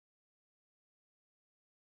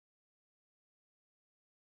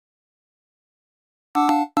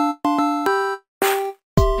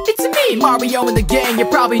me, Mario in the gang. You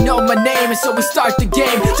probably know my name, and so we start the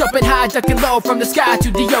game. Jumping high, ducking low, from the sky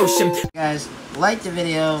to the ocean. Guys, like the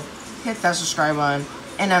video, hit that subscribe button,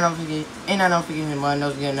 and don't forget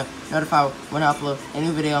to notify when I upload a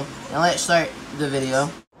new video. And let's start the video.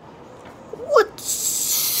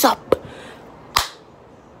 What's up,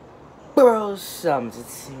 bros?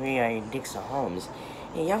 It's me, Dixon Holmes.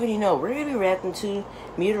 And y'all already know, we're going to be reacting to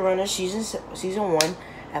Mutant Runner Season 1,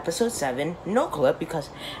 Episode 7. No clip, because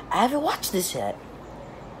I haven't watched this yet.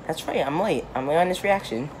 That's right, I'm late. I'm late on this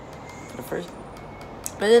reaction. For the first...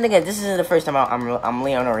 But then again, this isn't the first time I'm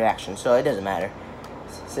late on a reaction, so it doesn't matter.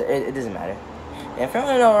 So it doesn't matter. And if you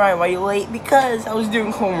don't know why you're late, because I was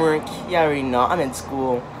doing homework. You already know, I'm in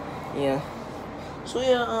school. Yeah. So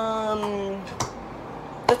yeah,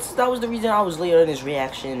 that was the reason I was late on this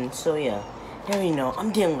reaction. So yeah. You already know,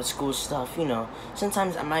 I'm dealing with school stuff, you know.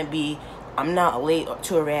 Sometimes I'm not late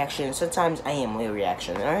to a reaction. Sometimes I am late to a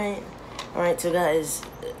reaction, alright? Alright, so guys,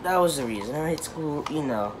 that was the reason, alright? School, you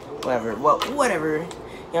know, whatever. Well, whatever.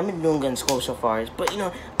 Yeah, I've been doing good in school so far. But, you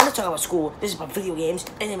know, I'm gonna talk about school. This is about video games.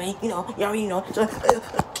 Anyway, you know, you already know. So, let's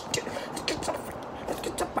get to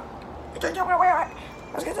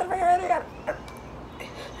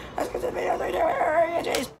the video.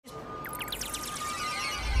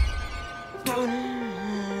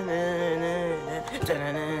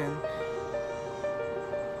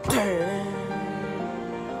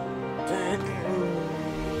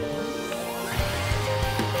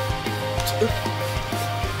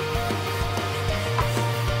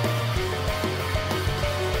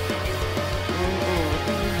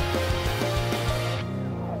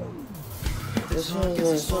 This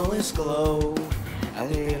one's always glow. I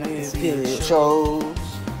think I can feel it shows.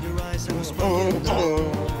 Your eyes are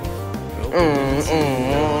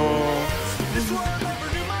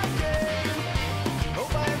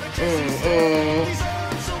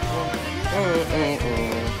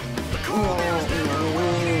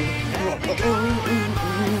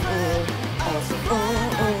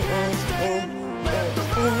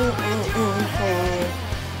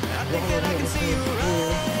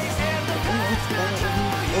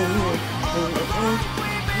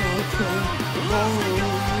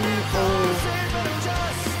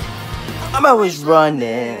I'm always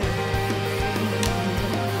running.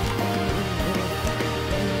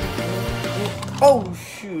 Oh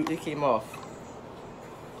shoot, it came off.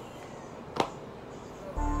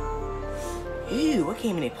 Ew, what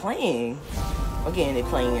game are they playing? What game are they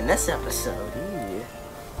playing in this episode? Ew.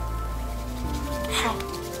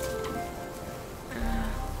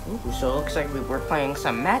 Ooh, so it looks like we're playing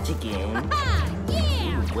some magic game.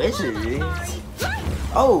 Yeah! Wizards.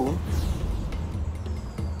 Oh.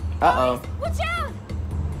 Uh-oh. Watch out!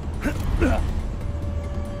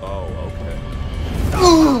 Oh, okay.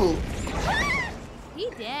 Ooh! He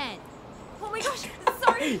dead. Oh my gosh,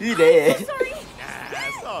 sorry. He dead. I'm so sorry.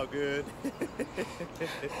 It's all good.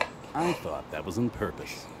 I thought that was on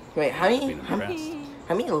purpose. Wait, how many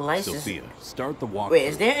lives is... Sophia, start the walk. Wait,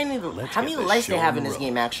 is there any... How many lives they have in this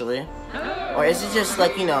game, actually? Or is it just,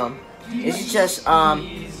 like, you know... Is it just,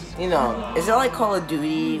 you know... Is it like Call of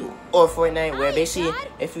Duty or Fortnite, where basically,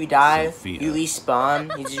 if you die, Sophia. you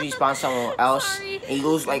respawn, you just respawn somewhere else, and you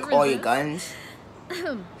lose, like, all your guns?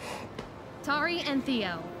 Tari and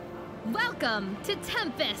Theo, welcome to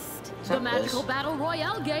Tempest, the magical battle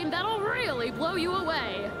royale game that'll really blow you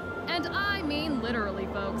away. And I mean literally,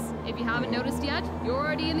 folks. If you haven't noticed yet, you're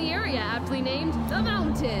already in the area aptly named The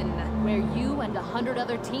Mountain, where you and 100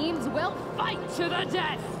 other teams will fight to the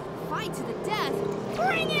death. Fight to the death?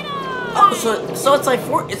 Bring it on! Oh, so it's like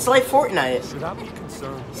Fortnite. Should I be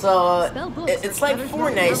concerned? So it's like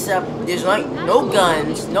Fortnite, except there's like no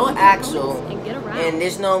guns, no Axel, and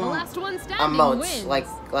there's no emotes. Like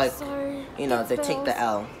you know, they take the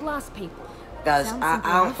L. Blast people. Guys, I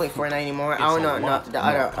don't play Fortnite anymore. I don't know the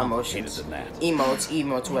other emotions.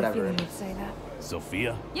 Emotes, whatever.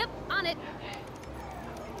 Sophia? Yep, on it.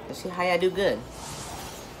 Let's see how I do good.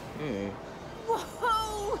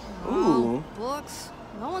 Whoa! Ooh. Books?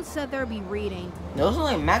 No one said there'd be reading. Those are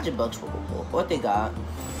like magic books. What they got?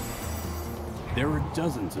 There are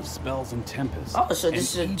dozens of spells in Tempest. Oh, so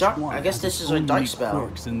this is a dark... I guess this is a dark spell.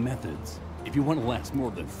 Quirks and methods. If you want to last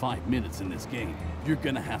more than 5 minutes in this game, you're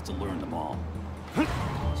gonna have to learn them all.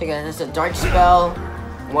 So guys, it's a dark spell.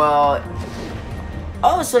 Well...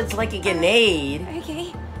 Oh, so it's like a grenade.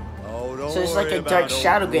 Okay. Oh, don't So it's like worry a dark about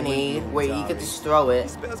shadow it. grenade where you could just throw it.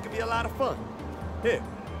 These spells could be a lot of fun. Here,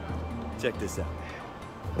 check this out.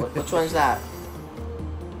 Which one's that?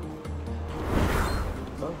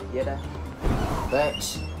 Oh, yeah, that.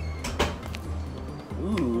 Thanks.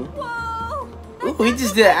 Ooh. Whoa! Ooh, we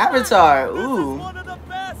just did Avatar. This is Ooh. one of the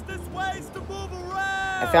fastest ways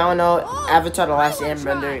found out Avatar: The Last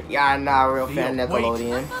Airbender. Yeah, I'm not a real fan of wait.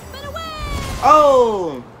 Nickelodeon.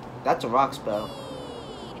 Oh, that's a rock spell.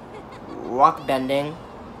 Rock bending.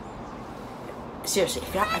 Seriously,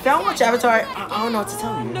 if I don't watch Avatar, I don't know what to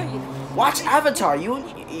tell you. Watch Avatar.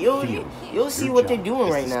 You'll see what they're doing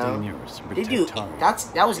right now. They do.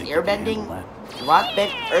 That was airbending, rock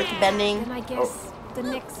bend, earth bending. Then I guess the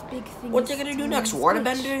next big thing. What they're gonna do next? Water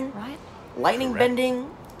bending, right? lightning bending,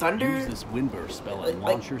 thunder. Use this windburst spell and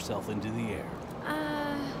launch yourself into the air.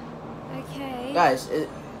 Okay. Guys,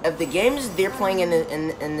 if the games they're playing in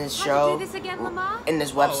this show, do this again, Lamar? in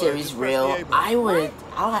this web series real,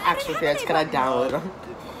 I'll ask for parents, can I download them?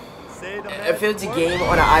 If it's a game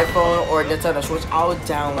on an iPhone or Nintendo Switch, I would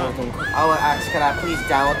download them. I would ask, can I please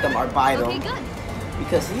download them or buy them? Okay, good.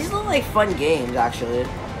 Because these look like fun games, actually.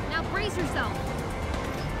 Now brace yourself.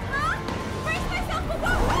 Brace myself for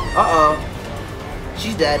what? Uh-oh.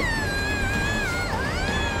 She's dead.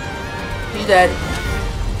 She's dead.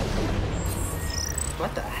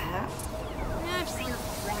 What the heck? I've seen it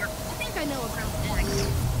before. I think I know about next.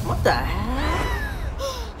 What the heck?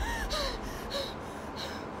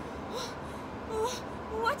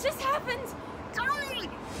 What just happened? Tony!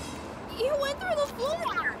 You went through the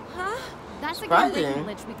floor! Huh? That's a Surprising. gameplay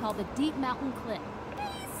glitch we call the Deep Mountain Clip.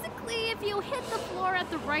 Basically, if you hit the floor at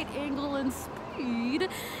the right angle and speed,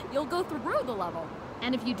 you'll go through the level.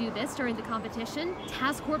 And if you do this during the competition,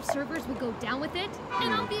 Task Corp servers will go down with it,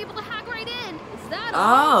 and I'll be able to hack right in. Is that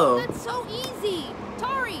all? Oh. That's so easy!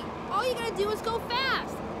 Tari, all you gotta do is go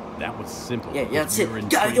fast! That was simple. Yeah, because that's we it. were in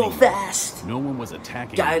Gotta go training. fast. No one was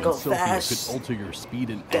attacking. Gotta and go Sophia fast. could alter your speed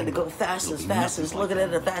and Gotta angle. go fast You'll as be fast nothing as like looking that.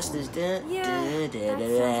 at the fastest. That sounds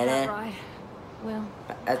about right. Well,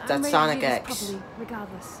 That's I'm ready Sonic to do this X. properly,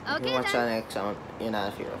 regardless. If Okay, you watch then. Sonic X, you're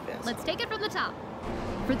not if you're a fan. Let's take it from the top.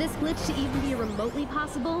 For this glitch to even be remotely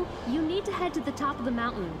possible, you need to head to the top of the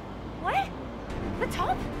mountain. What? The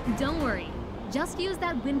top? Don't worry. Just use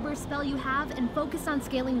that windburst spell you have and focus on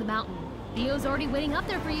scaling the mountain. Theo's already waiting up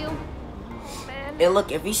there for you. Hey,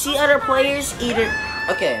 look, if you see other players, either...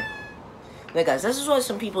 Okay. Now, guys, this is what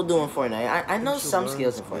some people do in Fortnite. I know some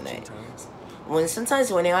skills in Fortnite.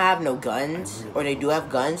 Sometimes when they don't have no guns, or they do have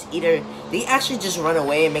guns, either they actually just run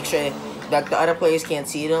away and make sure that the other players can't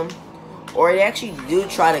see them, or they actually do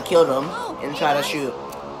try to kill them and try to shoot.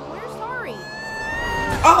 Where's Tari?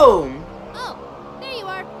 Oh! Oh, there you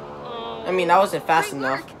are. I mean, that wasn't fast Great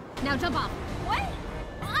enough. work. Now jump off. What?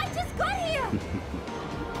 I just got here!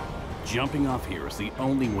 Jumping off here is the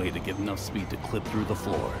only way to get enough speed to clip through the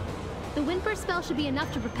floor. The windburst spell should be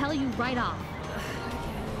enough to propel you right off.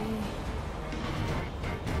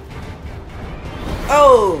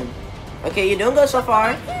 Oh! Okay, you're doing good so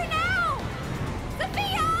far. Here now!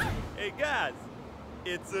 Sophia! Hey guys,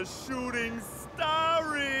 it's a shooting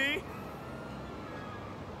starry.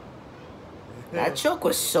 That joke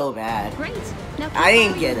was so bad. Great. Now keep I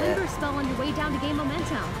didn't following get the it. windburst spell on your way down to gain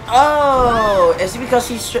momentum. Oh! Is it because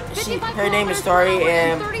her 55 name is kilometers per Starry hour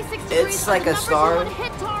and 36 degrees it's are like the a numbers you star? want to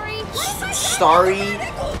hit, Tari. Starry?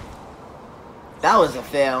 That was a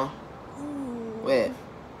fail. Wait.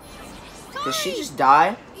 Did she just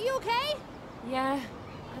die? You okay? Yeah,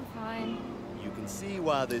 I'm fine. You can see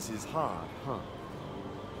why this is hard, huh?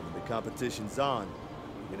 When the competition's on,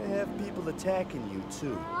 you're gonna have people attacking you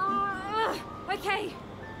too. Okay.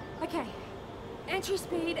 Entry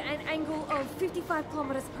speed and angle of 55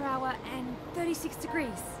 kilometers per hour and 36 degrees,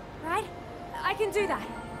 right? I can do that.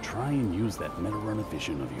 Try and use that Metarunner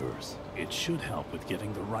vision of yours. It should help with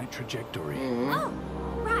getting the right trajectory. Oh,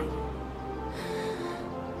 right.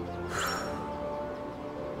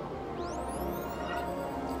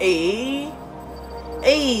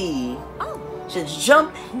 Hey. Oh, So just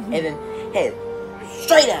jump and then head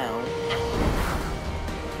straight down.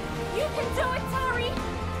 you can do it, Tari.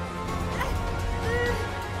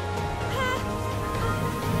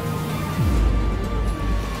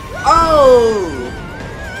 Oh!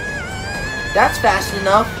 That's fast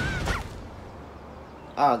enough.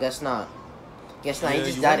 Oh, guess not. Guess not. He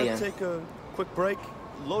just you died wanna again. take a quick break,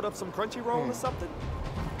 load up some Crunchyroll or something?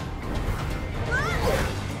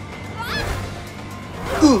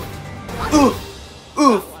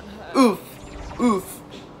 Oof.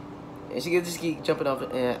 And she can just keep jumping off.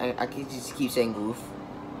 I can just keep saying oof.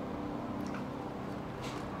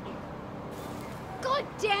 God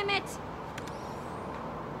damn it!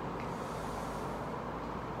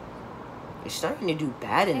 You're starting to do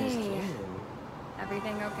bad in this Hey. game.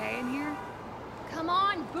 Everything okay in here? Come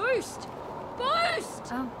on, boost! Boost!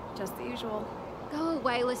 Oh, just the usual. Go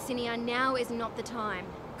away, Lucinia. Now is not the time.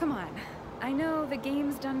 Come on. I know the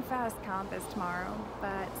game's done fast comp is tomorrow,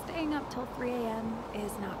 but staying up till 3 a.m.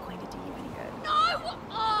 is not going to do you any good. No!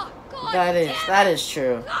 Oh, God. That is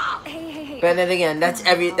true. Hey. But then again, that's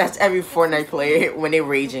every Fortnite player when they're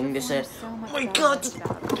raging. They say, "Oh my God."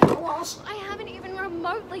 I haven't even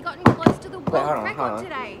remotely gotten close to the world hold on. record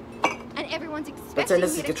today. And everyone's Let's expecting end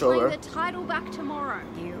this me to controller. claim the title back tomorrow.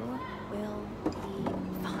 You will be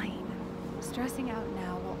fine. Stressing out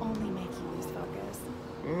now will only make you lose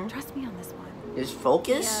focus. Trust me on this one. Just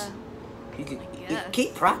focus. You can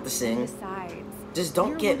keep practicing. Besides, Just don't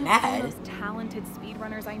you're get one of the mad. most talented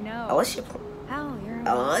speedrunners I know. Hell, You're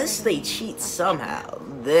unless they cheat somehow,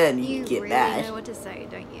 then you get really mad. know what to say,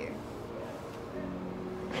 don't you?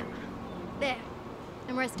 There.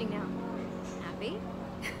 I'm resting now. Happy?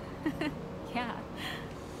 Yeah.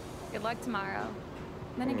 Good luck tomorrow.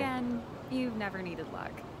 Then again, you've never needed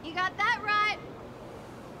luck. You got that right.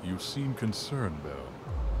 You seem concerned, Belle.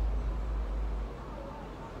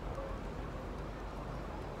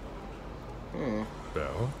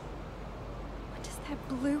 Belle? What does that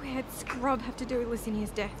blue-haired scrub have to do with Lysinia's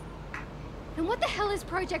death? And what the hell is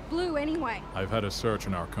Project Blue anyway? I've had a search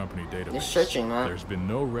in our company database. They're searching, huh? There's been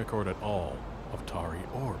no record at all of Tari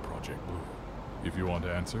or Project Blue. If you want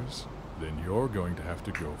answers, then you're going to have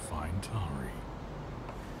to go find Tari.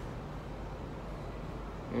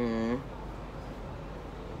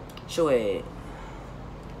 So wait.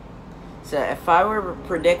 So if I were to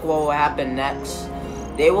predict what will happen next,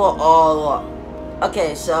 they will all.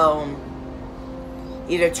 Okay, so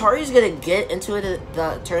either Tari's gonna get into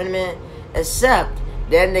the tournament, except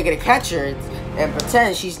then they're gonna catch her and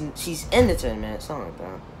pretend she's in the tournament, something like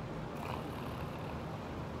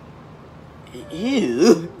that.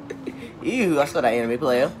 Ew, ew! I saw that anime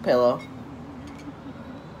pillow.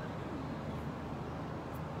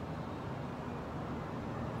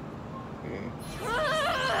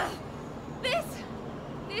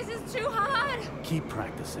 This is too hard. Keep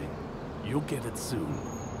practicing. You'll get it soon.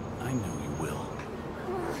 I know you will.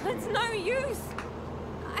 It's no use.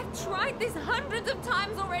 I've tried this hundreds of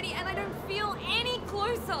times already and I don't feel any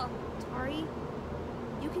closer. Tari,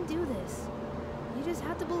 you can do this. You just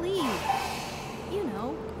have to believe. You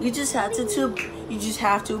know. You just have to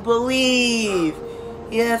believe.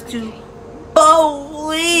 You have to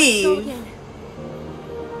believe.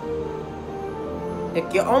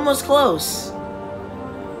 Like, you're almost close.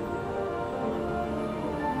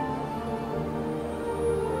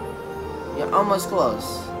 You're almost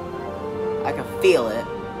close. I can feel it.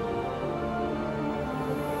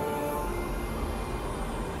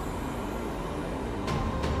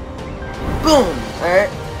 Boom! Alright.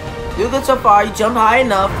 Do good so far. You jumped high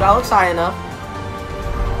enough. That looks high enough.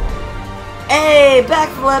 Hey!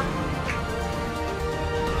 Backflip!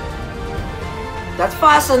 That's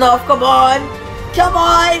fast enough. Come on! Come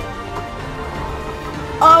on!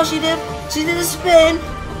 Oh, she did a spin.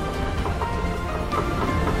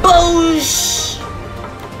 Boosh!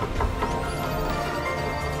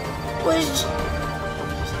 Push!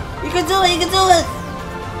 You can do it! You can do it!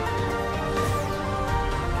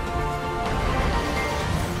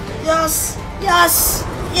 Yes! Yes!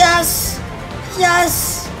 Yes!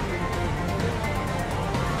 Yes!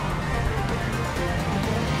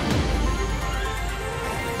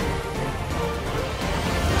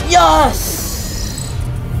 Yes!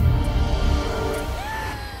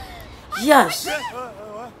 Yes! Oh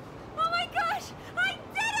my gosh! I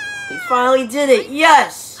did it! He finally did it!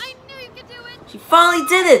 Yes! I knew you could do it. She finally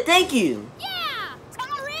did it! Thank you! Yeah!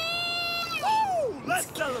 Tari! Woo! Let's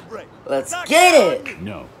celebrate. Let's Knock get it it!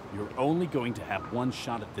 No, you're only going to have one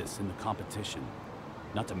shot at this in the competition.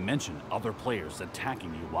 Not to mention other players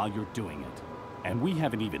attacking you while you're doing it. And we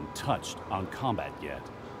haven't even touched on combat yet.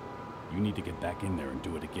 You need to get back in there and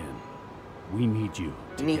do it again. We need you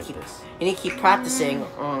to get this. You need to keep practicing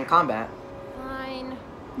on combat. Fine.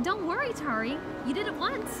 Don't worry, Tari. You did it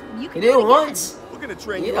once. You You can did do it again. once. We're gonna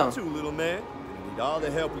train you up too, little man. We need all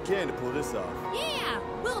the help we can to pull this off. Yeah,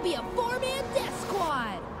 we'll be a 4-man death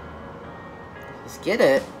squad. Let's get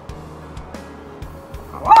it.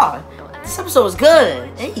 Wow, this episode was good.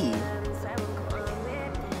 Hey,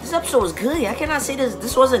 this episode was good. I cannot say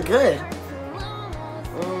this wasn't good.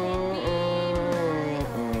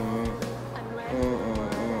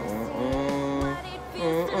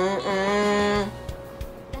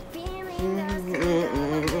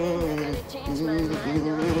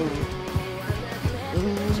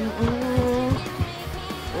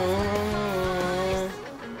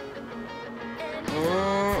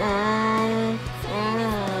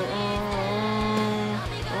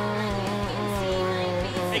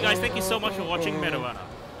 Hey guys, thank you so much for watching Meadowrunner.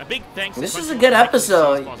 A big thanks to This was a Crunchyroll good for making this series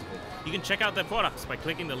episode. possible. You can check out their products by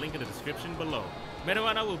clicking the link in the description below.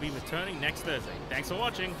 Medowana will be returning next Thursday. Thanks for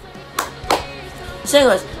watching. So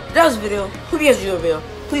anyways, that was the video. Hope you guys enjoyed the video.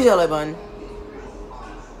 Please hit the like button.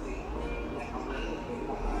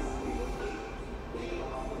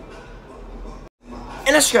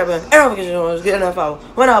 And the subscribe button. And notification bell is good enough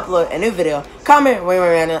when I upload a new video. Comment when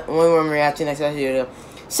we're reacting next video.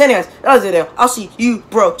 So anyways, that was the video. I'll see you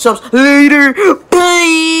bro subs later.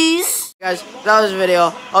 Peace. Guys, that was the video. I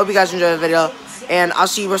hope you guys enjoyed the video. And I'll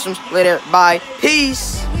see you bro subs later. Bye.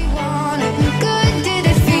 Peace.